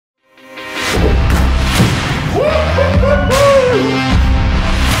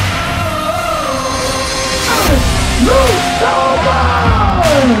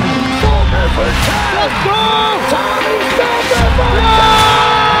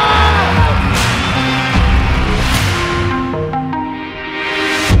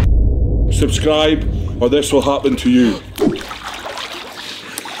subscribe, or this will happen to you.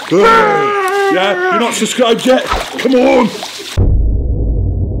 Yeah, you're not subscribed yet? Come on!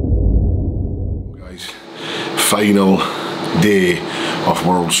 Guys, final day of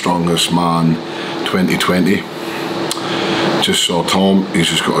World's Strongest Man 2020. Just saw Tom, he's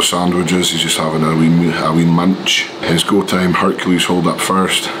just got his sandwiches, he's just having a wee munch. His go time, Hercules hold up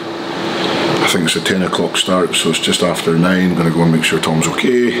first. I think it's a 10 o'clock start, so it's just after 9. I'm going to go and make sure Tom's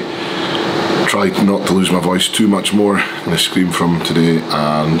okay. Try not to lose my voice too much more. I'm going to scream from him today,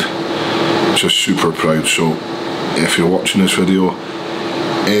 and just super proud. So if you're watching this video,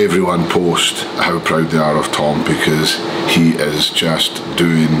 everyone post how proud they are of Tom, because he is just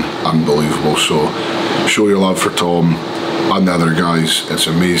doing unbelievable. So show your love for Tom and the other guys. It's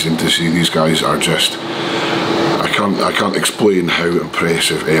amazing to see. These guys are just, I can't explain how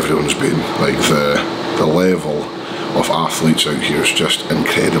impressive everyone's been. Like the level of athletes out here is just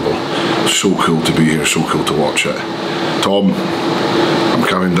incredible. So cool to be here, so cool to watch it. Tom, I'm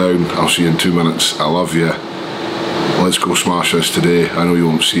coming down. I'll see you in 2 minutes. I love you. Let's go smash this today. I know you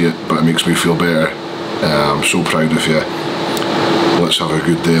won't see it, but it makes me feel better. I'm so proud of you. Let's have a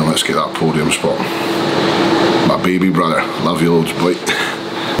good day and let's get that podium spot. My baby brother. Love you loads, boy.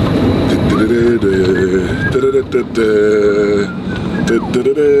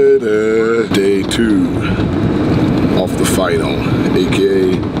 Day 2 of the final,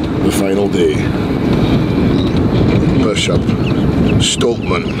 aka the final day. Bishop,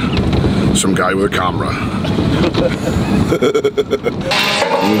 Stoltman, some guy with a camera.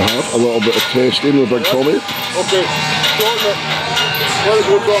 We'll have a little bit of tasting with Big Tommy. Okay, Stoltman. Let it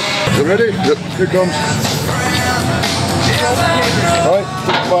go, Tom. You ready? Yep, here it comes. Alright,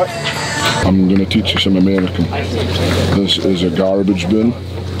 back. I'm going to teach you some American. This is a garbage bin.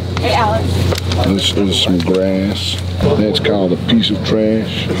 Hey, Alex. This is some grass. That's called a piece of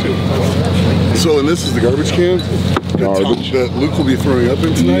trash. So, and this is the garbage can? Garbage. That Luke will be throwing up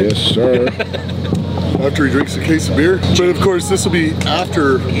in tonight? Yes, sir. After he drinks a case of beer. But of course, this will be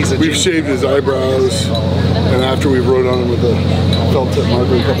after we've shaved his eyebrows and after we've wrote on him with a felt tip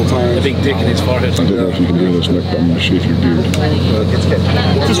marker a couple times. A big dick in his forehead. I don't know if you can hear this, Nick, but I'm going to shave your beard.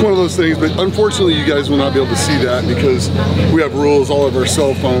 Just one of those things, but unfortunately you guys will not be able to see that because we have rules. All of our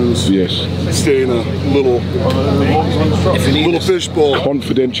cell phones stay in a little fishbowl.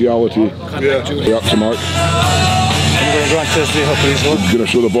 Confidentiality. Yeah. You're up to Mark. I'm going to go access the police one. Going to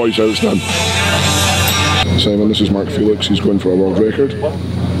show the boys how it's done. Simon, this is Mark Felix. He's going for a world record.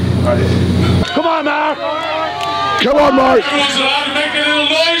 Come on, Mark! Come on, Mark! Everyone's allowed to make a little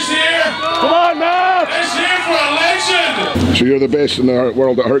noise here. Come on, Mark! Let's hear for a legend. So you're the best in the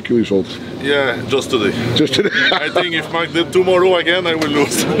world at Hercules holds? Yeah, just today. Just today? I think if Mark did tomorrow again, I will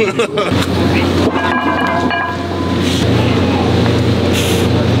lose.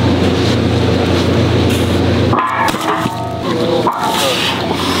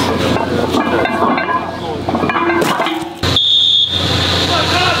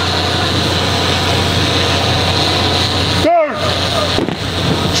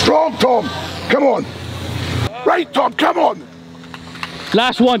 Strong, Tom! Come on! Right, Tom, come on!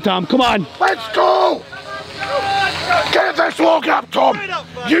 Last one, Tom, come on. Let's go! Get this log up, Tom!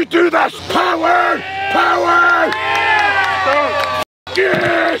 You do this! Power! Power!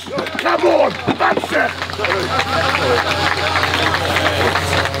 Yes! Come on! That's it!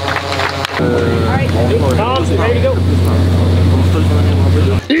 Tom, ready to go.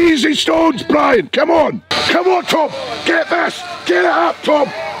 Easy stones, Brian! Come on! Come on, Tom! Get this! Get it up, Tom!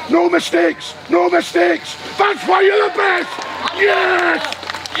 No mistakes! No mistakes! That's why you're the best! Yes!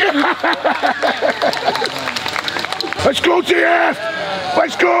 Yes! Let's go, TF!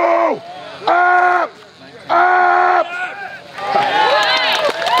 Let's go! Up! Up!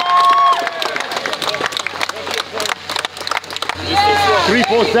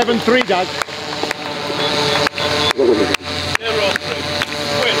 3473, Doug.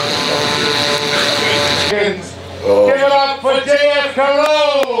 Give it up for JF Caro!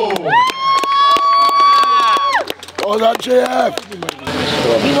 Oh, that JF!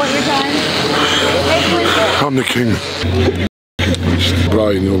 You want your time? I'm the king.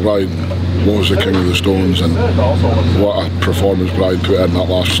 Brian, you know, Brian was the king of the stones, and what a performance Brian put in that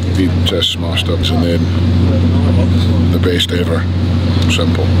last 8 test smash ups, and then the best ever.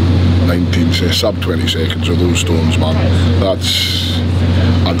 Simple. 19 sub 20 seconds of those stones, man. That's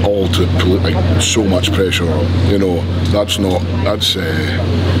an all to put like so much pressure on. You know, that's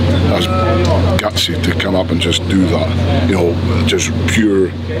gutsy to come up and just do that. You know, just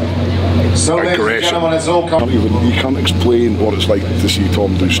pure aggression. You can't explain what it's like to see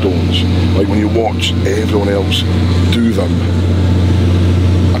Tom do stones. Like when you watch everyone else do them,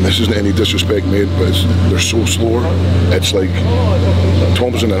 and this isn't any disrespect made, but they're so slower. It's like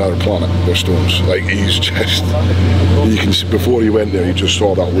Tom's on another planet with stones. Like he's just, you can see before he went there, you just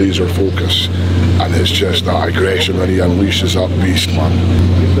saw that laser focus, and it's just that aggression when he unleashes that beast, man.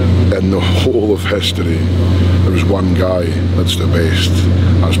 In the whole of history, there was one guy that's the best.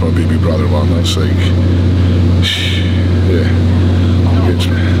 That's my baby brother, man. That's like, yeah, gets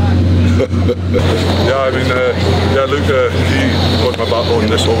me. Yeah, I mean, yeah, Luke, he was my backbone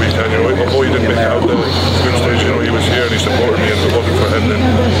this whole weekend. You know, although he didn't make it out the group stage, you know, he was here and he supported me, and if it wasn't for him, then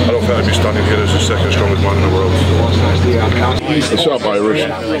I don't think I'd be standing here as the second strongest man in the world. What's up, Irish?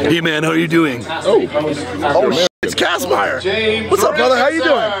 Hey man, how are you doing? Oh, It's Kazmaier. What's up, brother? How you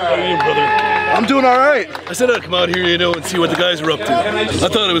doing? How are you, brother? I'm doing all right. I said I'd come out here, you know, and see what the guys are up to. I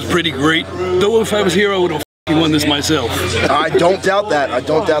thought it was pretty great. Though if I was here, I would have won this myself. I don't doubt that. I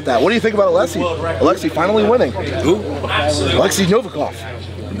don't doubt that. What do you think about Alexei? Alexei finally winning. Who? Alexei Novikov.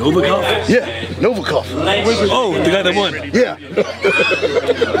 Novikov? Yeah, Novikov. Oh, the guy that won. Yeah.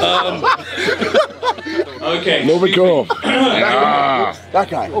 Okay. Novikov. That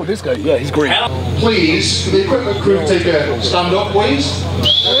guy. Oh, this guy. Yeah, he's great. Please, can the equipment crew take a stand up, please?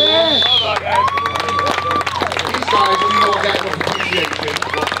 These guys do not get enough appreciation.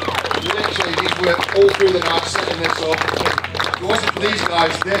 Literally, these worked all through the night setting this up. If it wasn't for these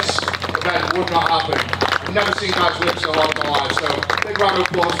guys, this event would not happen. I've never seen guys work so hard in my life, so big round of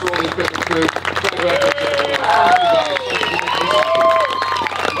applause for all the equipment crew.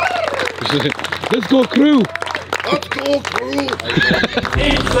 Let's go, crew. Let's go, crew.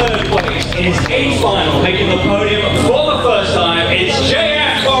 In third place is a final, making the podium for the first time. It's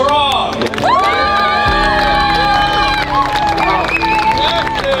JF Baran.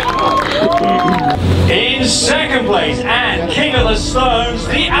 In second place and king of the stones,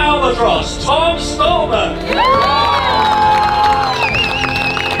 the albatross, Tom Stoltman.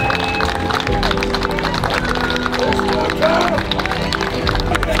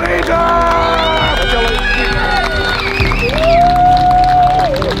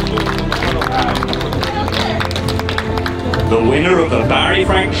 The winner of the Barry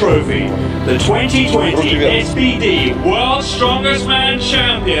Frank Trophy, the 2020 SBD World's Strongest Man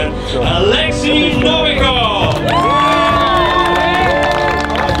Champion, Alexei Novikov.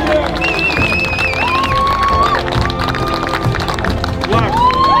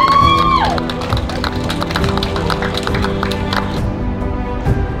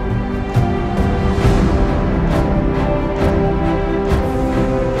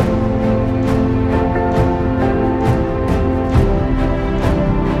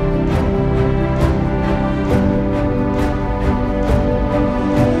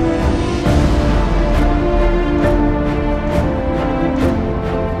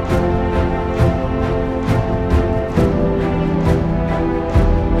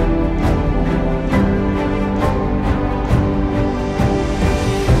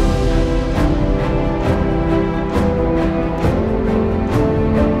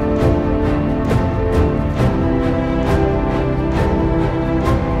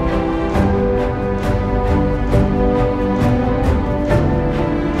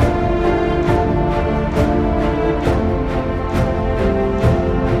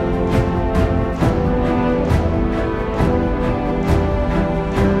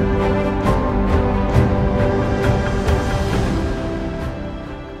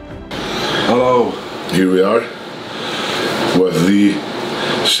 Hello, here we are with the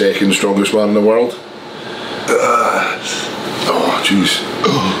second strongest man in the world. Oh jeez,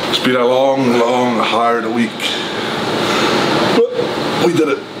 it's been a long, hard week, but we did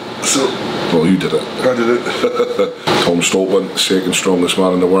it. So, well, you did it. I did it. Tom Stoltman, second strongest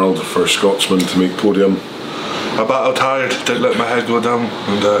man in the world, first Scotsman to make podium. I battled hard, didn't let my head go down,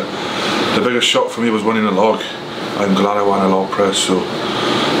 and the biggest shock for me was winning a log. I'm glad I won a log press, so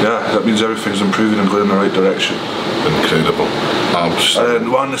yeah, that means everything's improving and going in the right direction. Incredible. Absolutely.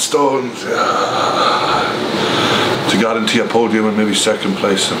 And won the stones, to guarantee a podium and maybe second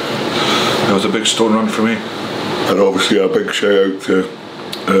place. It was a big stone run for me. And obviously a big shout out to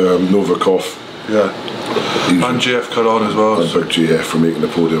Novikov. Yeah. And JF Caron as well. And big JF for making the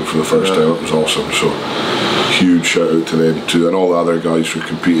podium for the first time. It was awesome. So huge shout out to them too, and all the other guys who are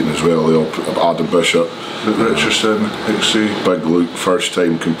competing as well. They all, Adam Bishop, Luke Richardson, Big Luke, first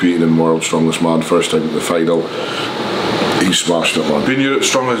time competing in World's Strongest Man, first time at the final. He smashed it, man. Being Europe's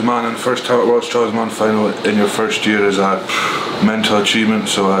Strongest Man and first time at World's Strongest Man final in your first year is a mental achievement.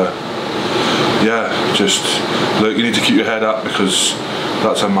 So yeah, just look, you need to keep your head up, because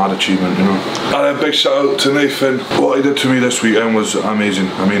that's a mad achievement, you know. And a big shout out to Nathan. What he did to me this weekend was amazing.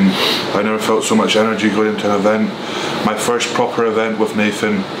 I mean, I never felt so much energy going into an event. My first proper event with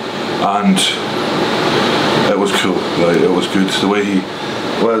Nathan, and it was cool. Like, it was good. The way he,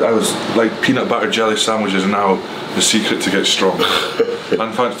 well, I was like peanut butter jelly sandwiches, and now the secret to get strong.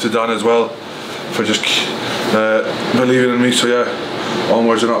 And thanks to Dan as well for just believing in me. So yeah,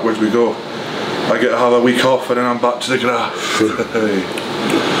 onwards and upwards we go. I get to have a week off and then I'm back to the graph.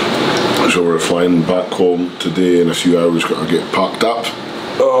 So we're flying back home today in a few hours, got to get packed up.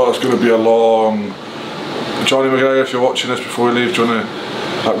 Oh, it's going to be a long... Johnny McGregor, if you're watching this before we leave, do you want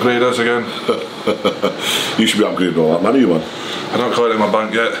to upgrade us again? You should be upgrading all that money, man. I've not got it in my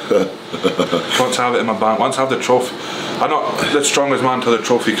bank yet. Once I have it in my bank, once I have the trophy, I'm not the strongest man till the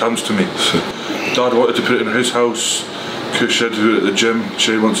trophy comes to me. Dad wanted to put it in his house, Kush said to do it at the gym,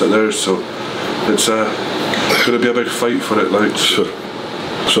 Shane wants it theirs, so it's going to be a big fight for it, like. So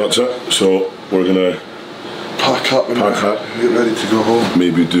that's it. So we're going to pack up and get ready to go home.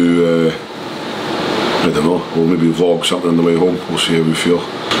 Maybe do, I don't know, we'll maybe vlog something on the way home. We'll see how we feel.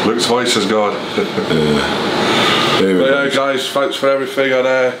 Luke's voice is gone. Anyway, yeah, guys, thanks for everything,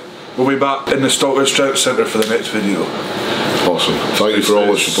 and we'll be back in the Stoltman Strength Centre for the next video. Awesome. Thank you for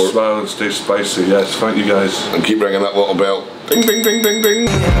all the support. Smile and stay spicy. Yes, thank you guys. And keep ringing that little bell. Ding, ding, ding, ding,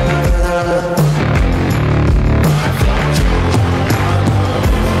 ding.